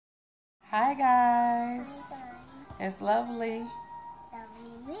Hi guys, Bye-bye. it's Lovely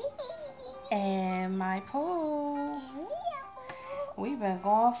Lovely. and my Pooh. And meow. We've been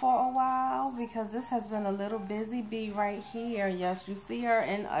going for a while because this has been a little busy bee right here. Yes, you see her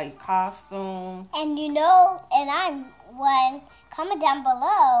in a costume. And comment down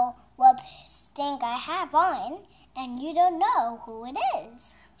below what thing I have on, and you don't know who it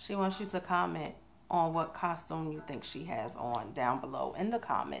is. She wants you to comment on what costume you think she has on down below in the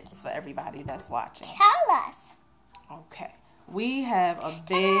comments for everybody that's watching. Tell us. Okay, we have a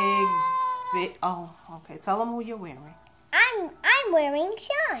big, oh, okay, tell them who you're wearing. I'm wearing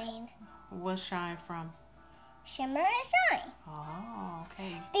Shine. What's Shine from? Shimmer and Shine. Oh,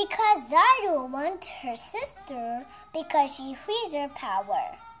 okay. Because Zyro wants her sister because she frees her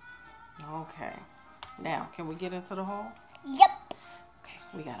power. Okay. Now, can we get into the haul? Yep. Okay,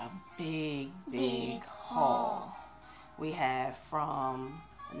 we got a big haul. We have from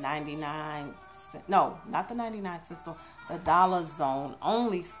 99, no, not the 99 cent store, the Dollar Zone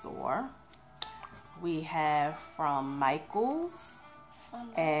only store. We have from Michael's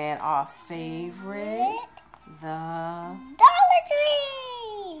and our favorite, the Dollar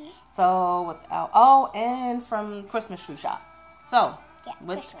Tree. So without and from Christmas Tree Shop. So Yeah,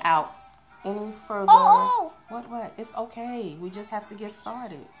 without any further what? It's okay. We just have to get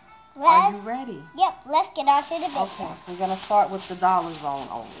started. Are you ready? Yep, let's get on to the big Okay, one. we're gonna start with the Dollar Zone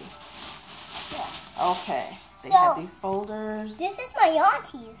only. Yeah. Okay. They So, have these folders. This is my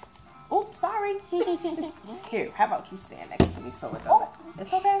auntie's. Oh, sorry. Here, how about you stand next to me so it doesn't.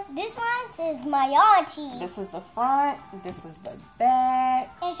 It's okay. This one is my auntie. This is the front. This is the back.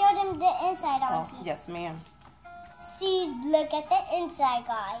 And show them the inside, Oh, auntie. yes, ma'am. See, look at the inside,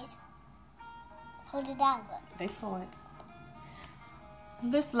 guys. How did that look? They saw it.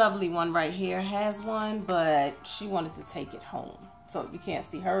 This lovely one right here has one, but she wanted to take it home. So you can't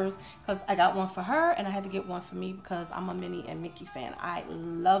see hers because I got one for her and I had to get one for me because I'm a Minnie and Mickey fan. I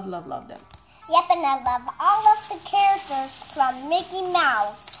love them. Yep, and I love all of the characters from Mickey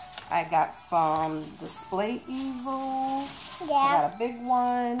Mouse. I got some display easels. Yeah. I got a big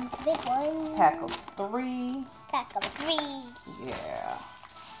one. Big one. Pack of 3. Pack of 3. Yeah.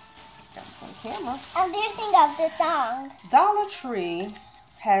 Got some camera. And they're singing of the song. Dollar Tree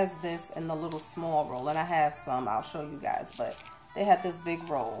has this in the little small roll, and I have some. I'll show you guys, but they have this big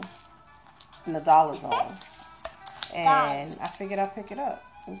roll in the Dollar Zone, and Guys. I figured I'd pick it up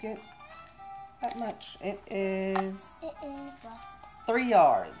and get that much. It is It is what? 3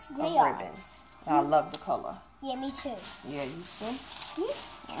 yards 3 of yards. ribbon. I love the color. Yeah, me too. Yeah, you too. Hmm?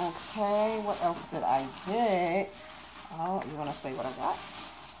 Okay, what else did I get? Oh, you want to say what I got?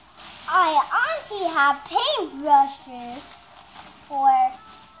 Auntie have paintbrushes for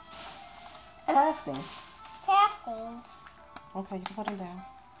Crafting. crafting. Okay, you can put them down.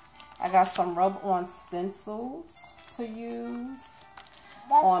 I got some rub-on stencils to use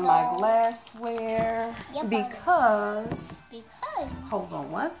That's on my all. glassware Yep, because, Because hold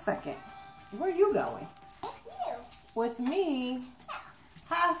on one second. Where are you going? you. With me?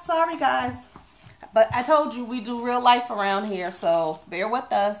 Hi, sorry guys. But I told you we do real life around here, so bear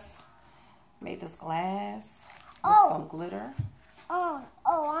with us. Made this glass with some glitter. Oh,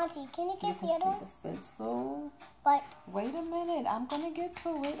 Auntie, can you You get can the other see one? the stencil. But Wait a minute, I'm gonna get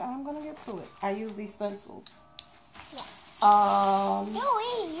to it. I use these stencils. Yeah. No, no,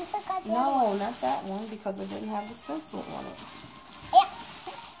 wait, you forgot the other one. not that one because it didn't have the stencil on it. Yeah.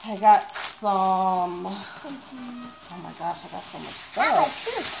 I got some. Oh my gosh, I got so much I got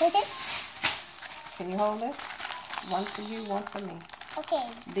stuff. 2. Can you hold this? One for you, one for me. Okay,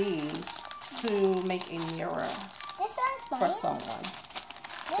 These to make a mirror this one's for mine. someone.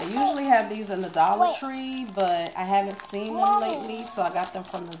 They This usually have these in the Dollar Wait. Tree, but I haven't seen them Mommy. lately, so I got them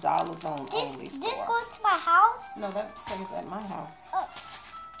from the Dollar Zone only This store. goes to my house. No, that stays at my house. Oh,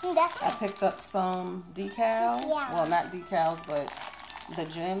 that's I mine. picked up some decals. Yeah. Well, not decals, but the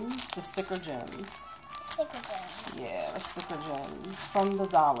gems, the sticker gems. Sticker gem. Yeah, the sticker gems from the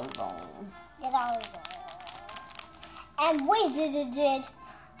Dollar Zone. The $1. And we did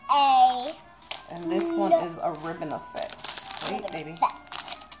a And this one is a ribbon effect. Wait, ribbon baby. effect.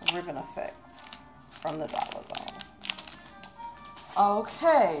 Ribbon effect from the Dollar Zone.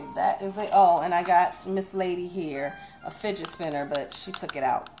 Okay, that is it. Oh, and I got Miss Lady here, a fidget spinner, but she took it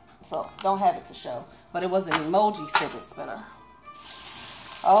out. So don't have it to show. But it was an emoji fidget spinner.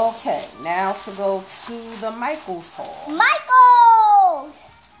 Okay, now to go to the Michael's haul. Michael's!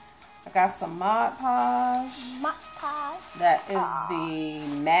 I got some Mod Podge. That is the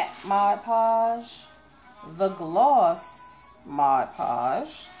matte Mod Podge, the gloss Mod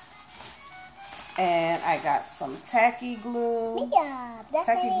Podge, And I got some tacky glue. Yeah,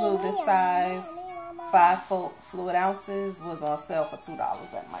 Tacky glue this size, 5 fluid ounces, was on sale for $2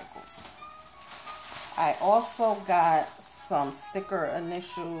 at Michael's. I also got some sticker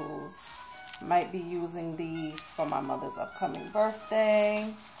initials. Might be using these for my mother's upcoming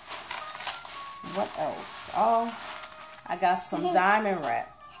birthday. What else? Oh, I got some diamond wrap.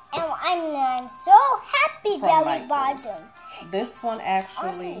 And I'm so happy that we bought Michael's. them. This one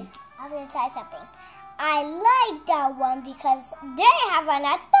actually... Auntie, I'm going to try something. I like that one because they have one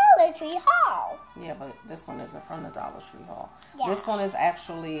at Dollar Tree haul. Yeah, but this one isn't from the Dollar Tree haul. Yeah. This one is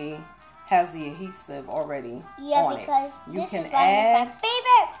actually has the adhesive already Yeah, on because it. this is one of my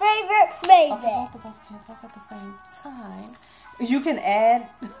favorite. Okay, both of us can't talk at the same time. You can add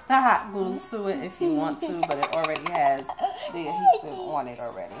hot glue to it if you want to, but it already has the adhesive on it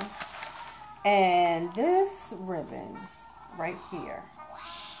already. And this ribbon right here.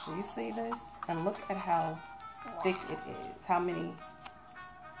 Do you see this? And look at how thick it is. How many?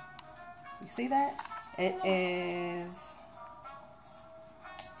 You see that? It is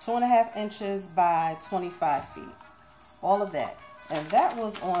 2.5 inches by 25 feet. All of that. And that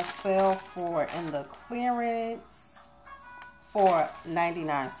was on sale for, in the clearance, for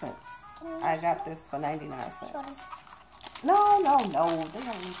 99 cents. I got this for 99 cents. No. They don't need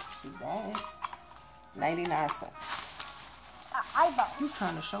to see that. 99 cents. Eyeballs. Who's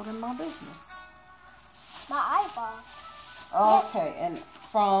trying to show them my business? My eyeballs. Okay, and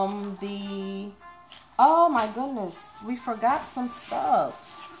from the... Oh my goodness. We forgot some stuff.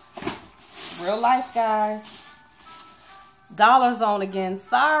 Real life, guys. Dollar Zone again.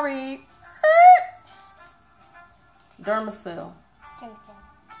 Sorry. Dermasil.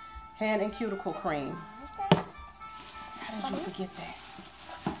 Hand and cuticle cream. How did you forget that?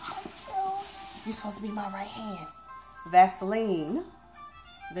 You're supposed to be my right hand. Vaseline.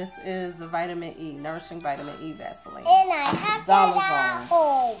 This is a vitamin E, nourishing vitamin E Vaseline. And I have Dollar that at Zone.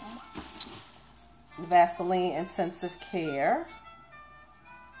 home. Vaseline Intensive Care.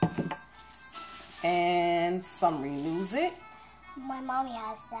 And some Renews It. My mommy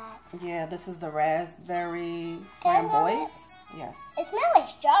has that. Yeah, this is the raspberry Can I smell framboise. Yes. It smells like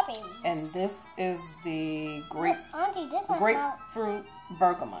strawberries. And this is the grape Auntie, this one smells. grapefruit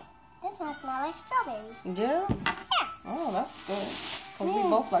bergamot. This one smells like strawberries. Yeah? Yeah. Oh, that's good. Because we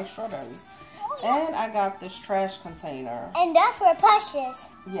both like strawberries. And I got this trash container. And that's for Precious.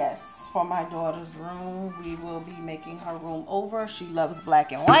 Yes, for my daughter's room. We will be making her room over. She loves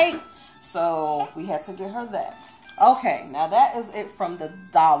black and white. So we had to get her that. Okay, now that is it from the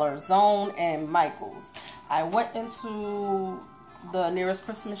Dollar Zone and Michael's. I went into the nearest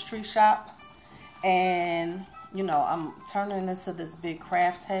Christmas tree shop. And, you know, I'm turning into this big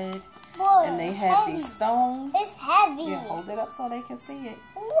craft head. Boy, And they had these stones. It's heavy. Yeah, hold it up so they can see it.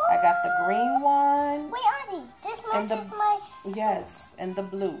 Whoa. I got the green one. Wait, Auntie, this And matches the- my... Yes, and the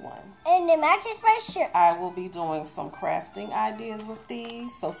blue one. And it matches my shirt. I will be doing some crafting ideas with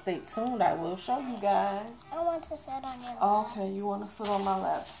these, so stay tuned. I will show you guys. I want to sit on your lap. Okay, you want to sit on my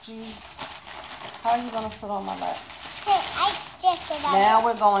lap. Jeez. How are you going to sit on my lap? Hey, I just sit on Now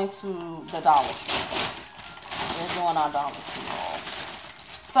we're going to the Dollar Tree. We're doing our Dollar Tree haul.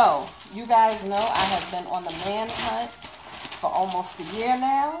 So, you guys know I have been on the manhunt for almost a year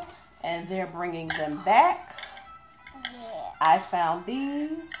now, and they're bringing them back. Yeah. I found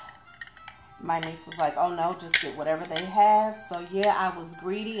these. My niece was like, oh no, just get whatever they have. So yeah, I was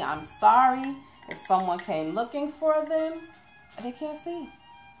greedy. I'm sorry if someone came looking for them. They can't see.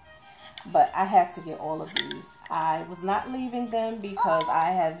 But I had to get all of these. I was not leaving them because I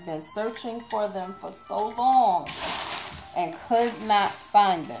have been searching for them for so long and could not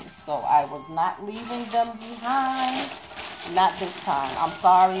find them. So I was not leaving them behind. Not this time. I'm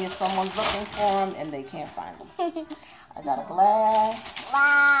sorry if someone's looking for them and they can't find them. I got a glass.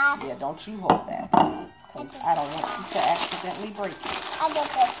 Last. Yeah, don't you hold that. Because I don't want you to accidentally break it. I get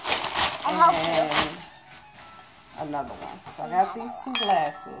this. I help you. And another one. So I got these 2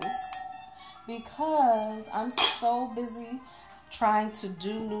 glasses because I'm so busy trying to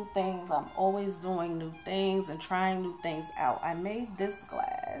do new things. I'm always doing new things and trying new things out. I made this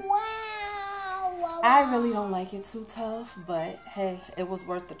glass. Wow. I really don't like it too tough, but hey, it was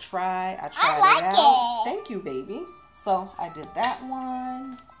worth a try. I tried like it out. it. Thank you, baby. So I did that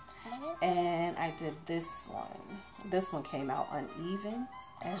one, and I did this one. This one came out uneven,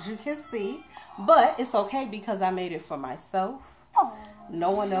 as you can see, but it's okay because I made it for myself. Oh. No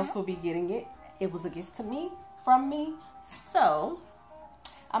one else will be getting it. It was a gift to me, from me, so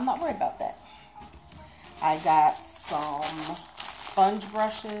I'm not worried about that. I got some sponge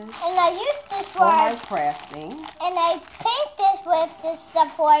brushes And I use this for my for, crafting. and I paint this with this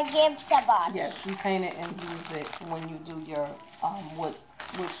stuff for a gift somebody. Yes, you paint it and use it when you do your wood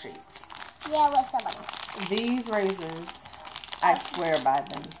shapes. Yeah, with somebody. These razors, I swear by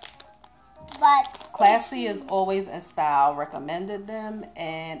them. But Classy is always in style, recommended them,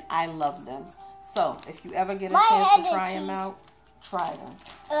 and I love them. So if you ever get a chance to try them out, try them.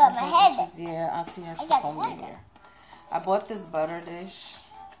 My head. Yeah, Auntie has to comb your hair. I bought this butter dish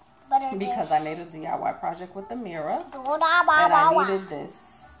because I made a DIY project with the mirror, and I needed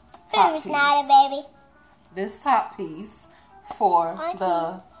this top piece. Baby. This top piece for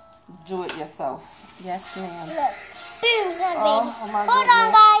the do-it-yourself. Yes, ma'am. Look, boom's not baby. Oh, my Hold goodness.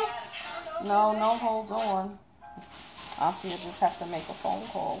 on, guys. No, hold on. Auntie will just have to make a phone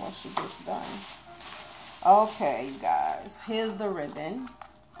call when she gets done. Okay, you guys. Here's the ribbon.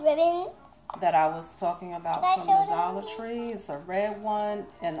 Ribbon. That I was talking about from the Dollar Tree. It's a red one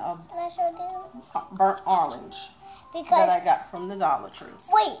and a burnt orange that I got from the Dollar Tree.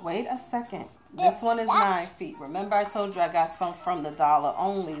 Wait a second. This one is 9 feet. Remember I told you I got some from the Dollar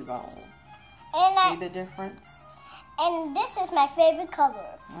Only Zone. See the difference? And this is my favorite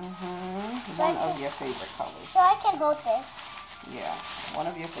color. One of your favorite colors. So I can hold this. Yeah, one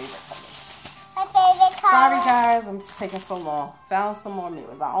of your favorite colors. My favorite color. Sorry guys, I'm just taking so long. Found some more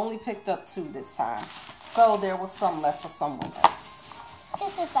mirrors. I only picked up 2 this time. So there was some left for someone else.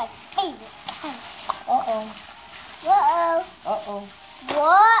 This is my favorite color. Uh-oh.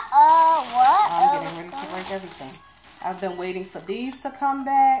 I'm getting ready to break everything. I've been waiting for these to come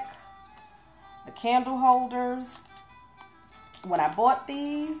back. The candle holders. When I bought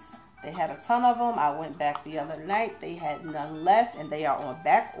these, they had a ton of them. I went back the other night. They had none left, and they are on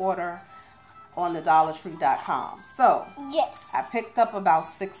back order on the DollarTree.com. So, yes, I picked up about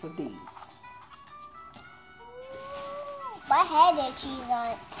 6 of these. My head itches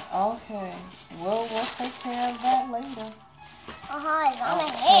on it. Okay. We'll take care of that later. It's on my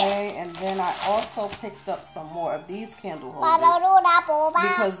head. Okay, and then I also picked up some more of these candle holders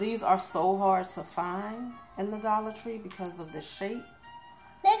because these are so hard to find in the Dollar Tree because of the shape.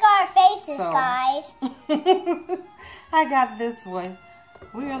 Look at our faces, guys. I got this one.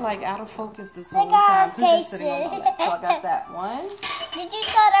 We are like out of focus this whole time because you're sitting on my lap. So I got that one. Did you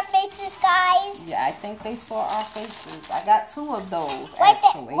saw our faces, guys? Yeah, I think they saw our faces. I got 2 of those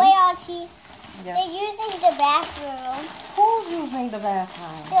actually. Wait, Auntie. Yes. They're using the bathroom. Who's using the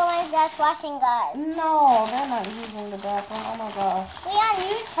bathroom? The ones that's washing guys. No, they're not using the bathroom. Oh my gosh. We on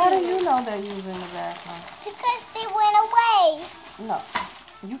YouTube. How do you know they're using the bathroom? Because they went away. No,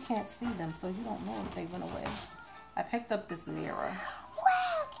 you can't see them, so you don't know if they went away. I picked up this mirror.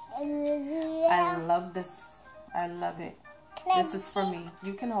 Wow. I love this. I love it. This is for me.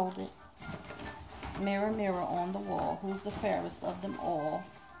 You can hold it. Mirror, mirror on the wall. Who's the fairest of them all?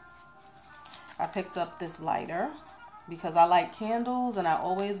 I picked up this lighter because I like candles and I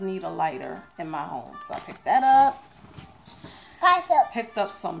always need a lighter in my home. So I picked that up. Picked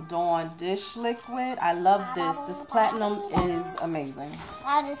up some Dawn dish liquid. I love this. This platinum is amazing.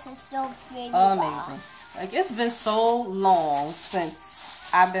 Wow, this is so pretty. Amazing. Like, it's been so long since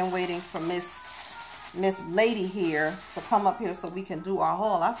I've been waiting for Miss Lady here to come up here so we can do our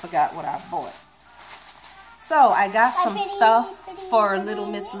haul. I forgot what I bought. So I got some stuff for little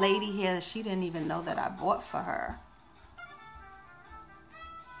Miss Lady here that she didn't even know that I bought for her.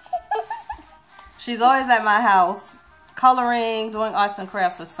 She's always at my house coloring, doing arts and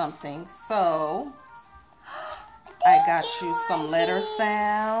crafts or something. So I got you some letter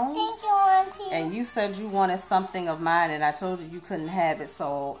sounds. Thank you, Auntie. And you said you wanted something of mine and I told you you couldn't have it,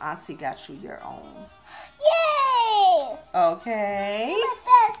 so Auntie got you your own. Yay! Okay. You're the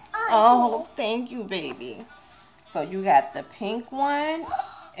best, Auntie. Oh, thank you, baby. So you got the pink one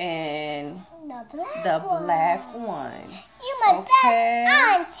and the black one. You my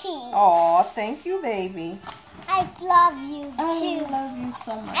best auntie. Oh, thank you, baby. I love you too. I love you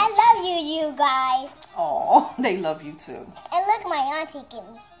so much. I love you, you guys. Oh, they love you too. And look, my auntie gave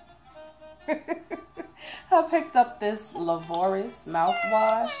me. I picked up this Lavoris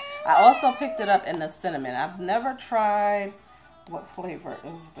mouthwash. I also picked it up in the cinnamon. I've never tried. What flavor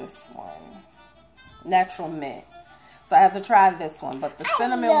is this one? Natural mint. So I have to try this one, but the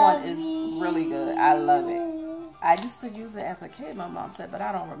cinnamon one is really good. I love it. I used to use it as a kid, my mom said, but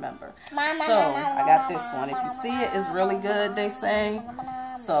I don't remember. So I got this one. If you see it, it's really good, they say.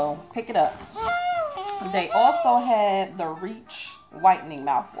 So pick it up. They also had the Reach whitening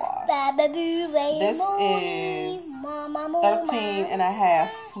mouthwash. This is 13.5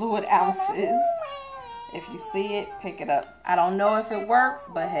 fluid ounces. If you see it, pick it up. I don't know if it works,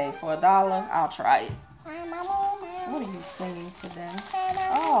 but hey, for $1, I'll try it. What are you singing to them?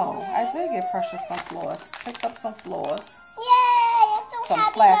 Oh, I did get Precious some floss. Picked up some floss. Yay! some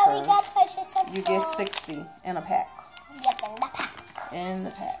happy that we placards. got purchase of You get phone. 60 in a pack. Yep, in the pack. In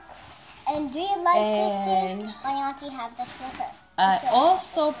the pack. And do you like this thing? And My auntie have this with her. I So-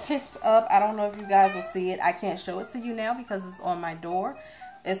 also picked up, I don't know if you guys will see it. I can't show it to you now because it's on my door.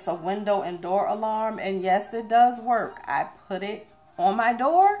 It's a window and door alarm. And yes, it does work. I put it on my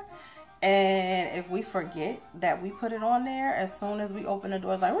door. And if we forget that we put it on there, as soon as we open the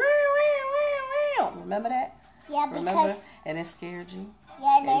door, it's like, remember that? Yeah, Remember? because And it scared you?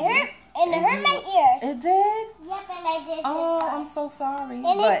 yeah, and it hurt. And it hurt my ears. It did? Yep, and I did this. Oh, guys. I'm so sorry. And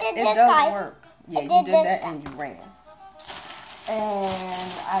but it did it this, does guys. work. Yeah, It you did did this, that guys. and you ran.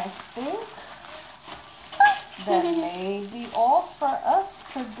 And I think that may be all for us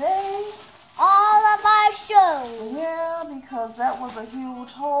today. All of our shows. Yeah, because that was a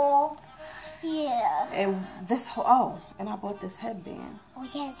huge haul. Yeah. And this and I bought this headband. Oh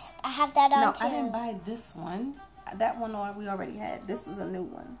yes, I have that on No, too. I didn't buy this one. That one we already had. This is a new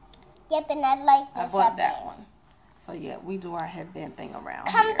one. Yep, and I like this. I bought that headband. one. So yeah, we do our headband thing around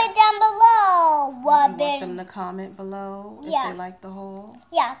Comment here. down below what You want video. them to comment below if Yeah. they like the haul.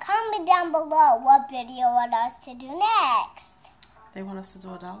 Yeah, comment down below what video you want us to do next. They want us to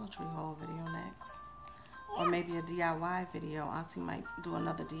do a Dollar Tree haul video next. Or maybe a DIY video. Auntie might do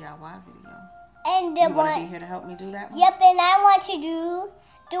another DIY video. And the You want to be one. here to help me do that one? Yep, and I want to do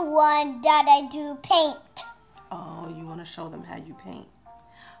the one that I do paint. Oh, you want to show them how you paint.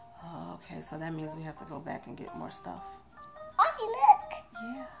 Oh, okay, so that means we have to go back and get more stuff. Oh, look.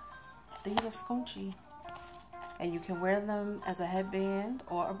 Yeah. These are scoonchy. And you can wear them as a headband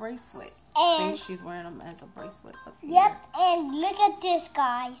or a bracelet. And- See, she's wearing them as a bracelet. up here. Yep, and look at this,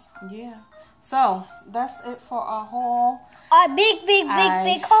 guys. Yeah. So, that's it for our haul. Our big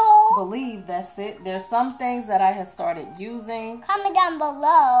I hole. believe that's it. There's some things that I had started using. Comment down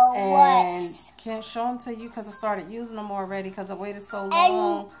below And what. can't show them to you because I started using them already because I waited so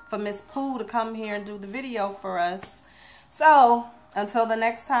long for Miss Pooh to come here and do the video for us. So, until the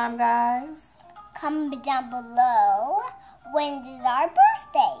next time, guys. Comment down below when is our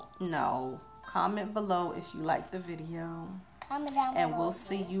birthday. No. Comment below if you like the video. Comment down below. And we'll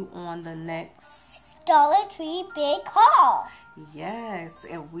see you on the next. Dollar Tree big haul. Yes,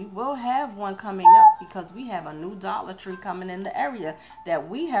 and we will have one coming up because we have a new Dollar Tree coming in the area that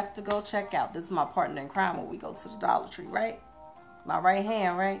we have to go check out. This is my partner in crime when we go to the Dollar Tree, right? My right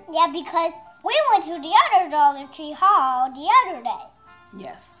hand, right? Yeah, because we went to the other Dollar Tree haul the other day.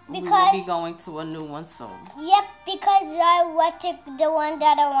 Yes. We will Because- be going to a new one soon. Yep, because I went to the one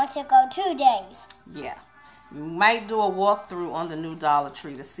that I want to go 2 days. Yeah. We might do a walkthrough on the new Dollar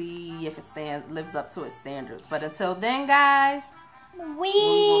Tree to see if it lives up to its standards. But until then, guys, we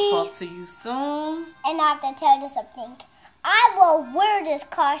will talk to you soon. And I have to tell you something. I will wear this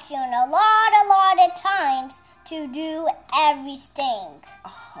costume a lot of times to do everything.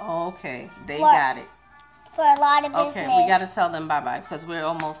 Okay, they What? got it. For a lot of business. Okay, we got to tell them bye-bye because we're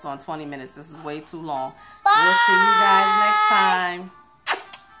almost on 20 minutes. This is way too long. Bye. We'll see you guys next time.